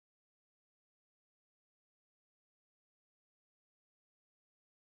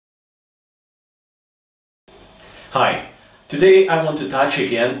Hi, today I want to touch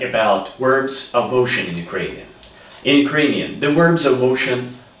again about verbs of motion in Ukrainian. In Ukrainian, the verbs of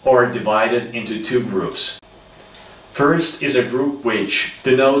motion are divided into two groups. First is a group which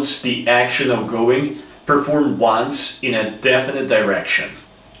denotes the action of going performed once in a definite direction.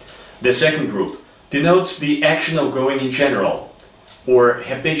 The second group denotes the action of going in general, or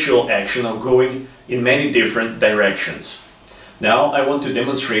habitual action of going in many different directions. Now I want to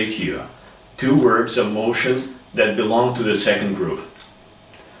demonstrate to you two verbs of motion that belong to the second group.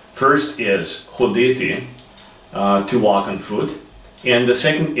 First is ходити, to walk on foot, and the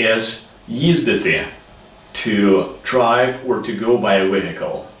second is їздити, to drive or to go by a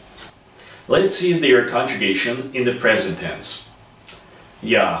vehicle. Let's see their conjugation in the present tense.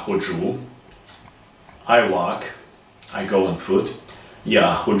 Я ходжу, I walk, I go on foot.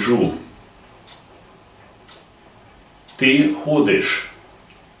 Я ходжу. Ти ходиш,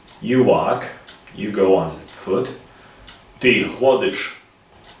 you walk, you go on foot. Ти ходиш.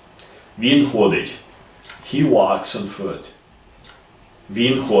 Він ходить, he walks on foot.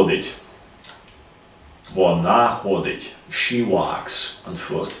 Він ходить. Вона ходить, she walks on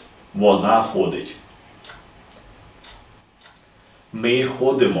foot. Вона ходить. Ми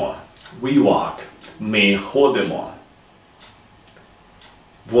ходимо, we walk. Ми ходимо.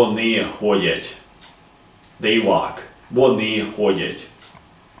 Вони ходять. They walk. Вони ходять.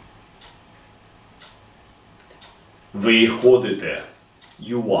 Ви ходите.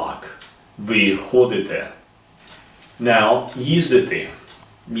 You walk. Ви ходите. Now, їздити,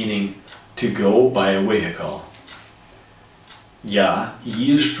 meaning to go by a vehicle. Я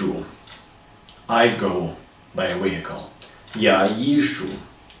їжджу. I go by a vehicle. Я їжджу.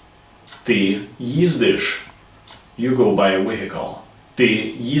 Ти їздиш. You go by a vehicle. Ти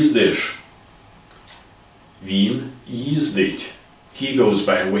їздиш. Він їздить. He goes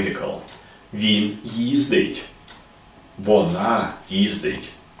by a vehicle. Він їздить. Вона їздить.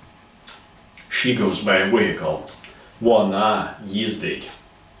 She goes by a vehicle. Вона їздить.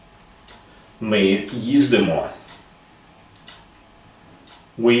 Ми їздимо.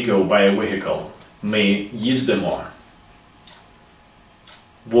 We go by a vehicle. Ми їздимо.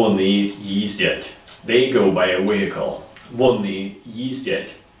 Вони їздять. They go by a vehicle. Вони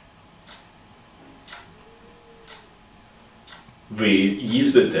їздять. Ви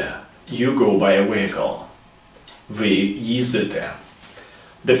їздите. You go by a vehicle. Ви їздите.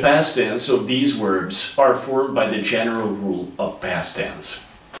 The past tense of these verbs are formed by the general rule of past tense.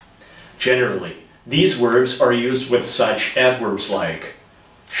 Generally, these verbs are used with such adverbs like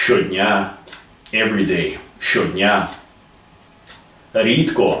щодня, every day, щодня,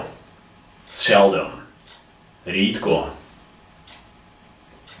 рідко, seldom, рідко,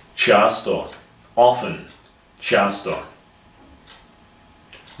 часто, often, часто,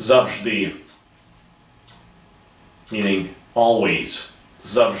 завжди, meaning always,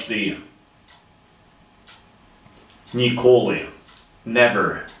 завжди, ніколи,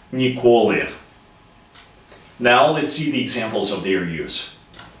 never, ніколи. Now let's see the examples of their use.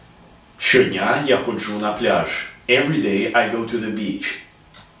 Щодня я ходжу на пляж. Every day I go to the beach.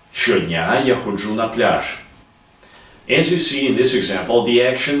 Щодня я ходжу на пляж. As you see in this example, the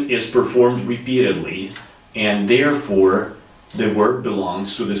action is performed repeatedly, and therefore the verb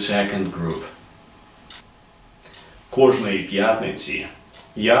belongs to the second group. Кожної п'ятниці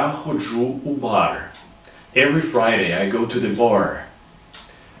я ходжу у бар. Every Friday I go to the bar.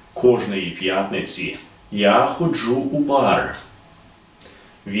 Кожної п'ятниці я ходжу у бар.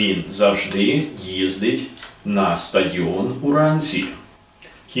 Він завжди їздить на стадіон уранці.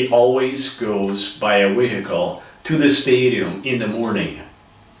 He always goes by a vehicle to the stadium in the morning.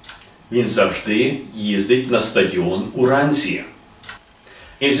 Він завжди їздить на стадіон уранці.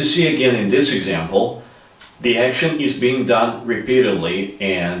 As you see again in this example, the action is being done repeatedly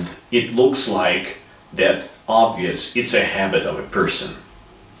and it looks like that obvious it's a habit of a person.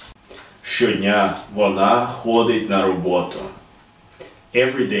 Щодня вона ходить на роботу.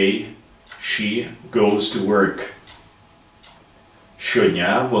 Every day she goes to work.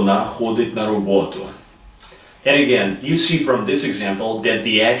 Щодня вона ходить на роботу. And again, you see from this example that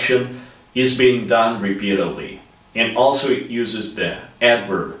the action is being done repeatedly. And also it uses the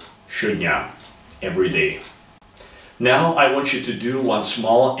adverb щодня, every day. Now I want you to do one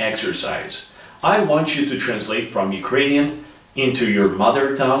small exercise. I want you to translate from Ukrainian into your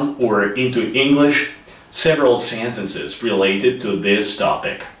mother tongue or into English several sentences related to this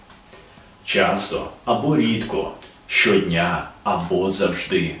topic. Часто або рідко, щодня або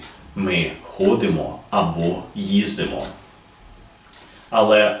завжди ми ходимо або їздимо.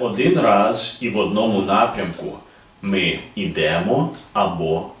 Але один раз і в одному напрямку ми йдемо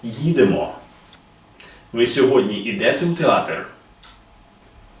або їдемо. Ви сьогодні йдете у театр?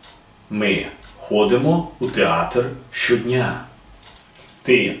 Ми ходимо у театр щодня.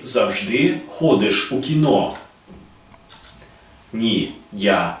 Ти завжди ходиш у кіно? Ні,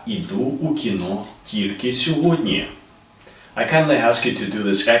 я йду у кіно тільки сьогодні. I kindly ask you to do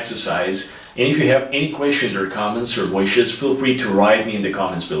this exercise, and if you have any questions or comments or wishes, feel free to write me in the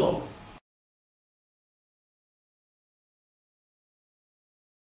comments below.